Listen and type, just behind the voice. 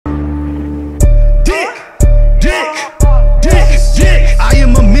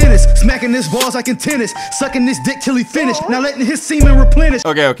Smacking his balls like in tennis, sucking this dick till he finished, now letting his semen replenish.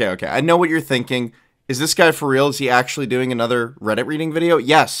 Okay. I know what you're thinking. Is this guy for real? Is he actually doing another Reddit reading video?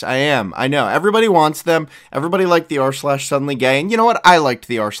 Yes, I am. I know. Everybody wants them. Everybody liked the r/SuddenlyGay. And you know what? I liked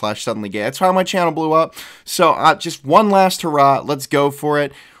the r/SuddenlyGay. That's how my channel blew up. So just one last hurrah. Let's go for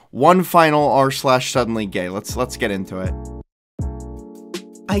it. One final r/SuddenlyGay. Let's get into it.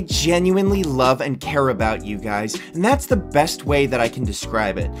 I genuinely love and care about you guys, and that's the best way that I can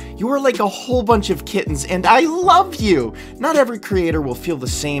describe it. You are like a whole bunch of kittens, and I love you! Not every creator will feel the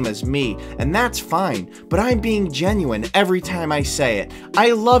same as me, and that's fine, but I'm being genuine every time I say it.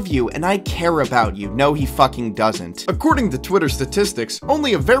 I love you, and I care about you. No, he fucking doesn't. According to Twitter statistics,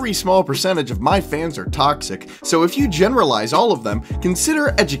 only a very small percentage of my fans are toxic, so if you generalize all of them,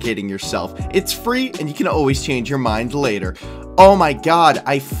 consider educating yourself. It's free, and you can always change your mind later. Oh my god,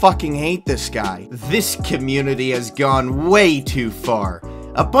 I fucking hate this guy. This community has gone way too far.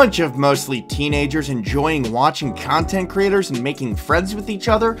 A bunch of mostly teenagers enjoying watching content creators and making friends with each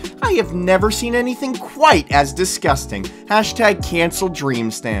other? I have never seen anything quite as disgusting. Hashtag cancel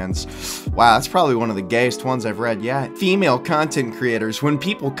dream stands. Wow, that's probably one of the gayest ones I've read yet. Female content creators, when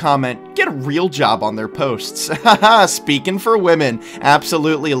people comment, get a real job on their posts. Haha, speaking for women.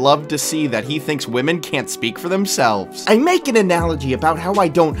 Absolutely love to see that he thinks women can't speak for themselves. I make an analogy about how I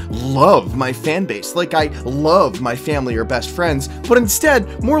don't love my fan base, like I love my family or best friends, but instead,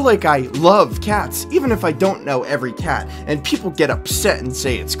 more like I love cats, even if I don't know every cat, and people get upset and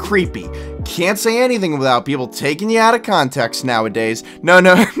say it's creepy. Can't say anything without people taking you out of context nowadays. No.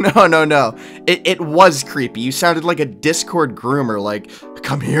 It was creepy. You sounded like a Discord groomer, like,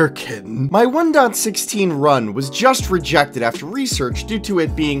 come here, kitten. My 1.16 run was just rejected after research due to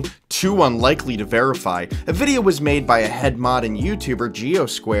it being too unlikely to verify. A video was made by a head mod and YouTuber,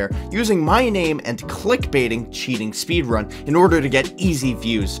 Geosquare, using my name and clickbaiting cheating speedrun in order to get easy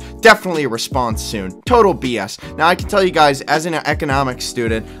views. Definitely a response soon. Total BS. Now I can tell you guys, as an economics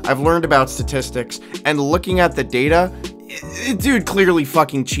student, I've learned about statistics, and looking at the data, dude clearly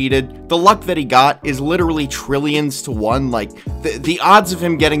fucking cheated. The luck that he got is literally trillions to one. Like, the odds of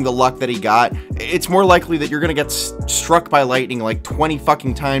him getting the luck that he got, it's more likely that you're gonna get struck by lightning like 20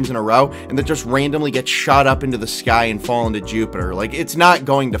 fucking times in a row, and then just randomly get shot up into the sky and fall into Jupiter. Like, it's not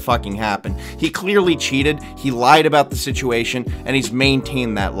going to fucking happen. He clearly cheated, he lied about the situation, and he's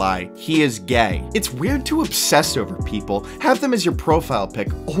maintained that lie. He is gay. It's weird to obsess over people. Have them as your profile pic.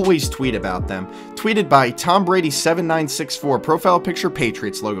 Always tweet about them. Tweeted by Tom Brady 7964, profile picture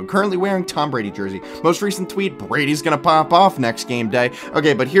Patriots logo, currently wearing Tom Brady jersey. Most recent tweet, Brady's gonna pop off next game day.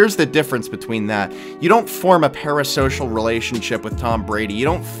 Okay, but here's the difference between that. You don't form a parasocial relationship with Tom Brady. You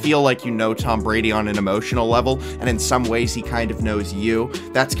don't feel like you know Tom Brady on an emotional level, and in some ways he kind of knows you.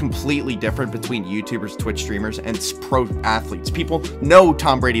 That's completely different between YouTubers, Twitch streamers, and pro athletes. People know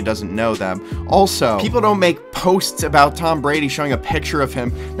Tom Brady doesn't know them. Also, people don't make posts about Tom Brady showing a picture of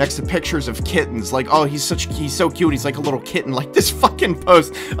him next to pictures of kittens. Like, oh, he's so cute, he's like a little kitten. Like this fucking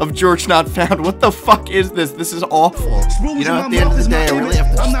post of George Not Found. What the fuck is this? This is awful. You know, at the end of the day, I really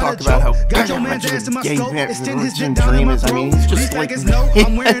have to just talk about how much of a gay dream is. I mean, he's just like, I'm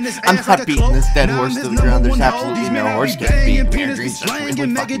not beating this dead horse to the ground. There's absolutely no horse getting beaten. Your dream's just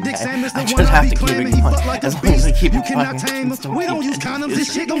really fucking dead. I just have to keep it going. As long as I keep it fucking, I still keep getting views.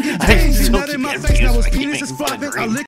 I still keep getting views. I keep making fun of dreams.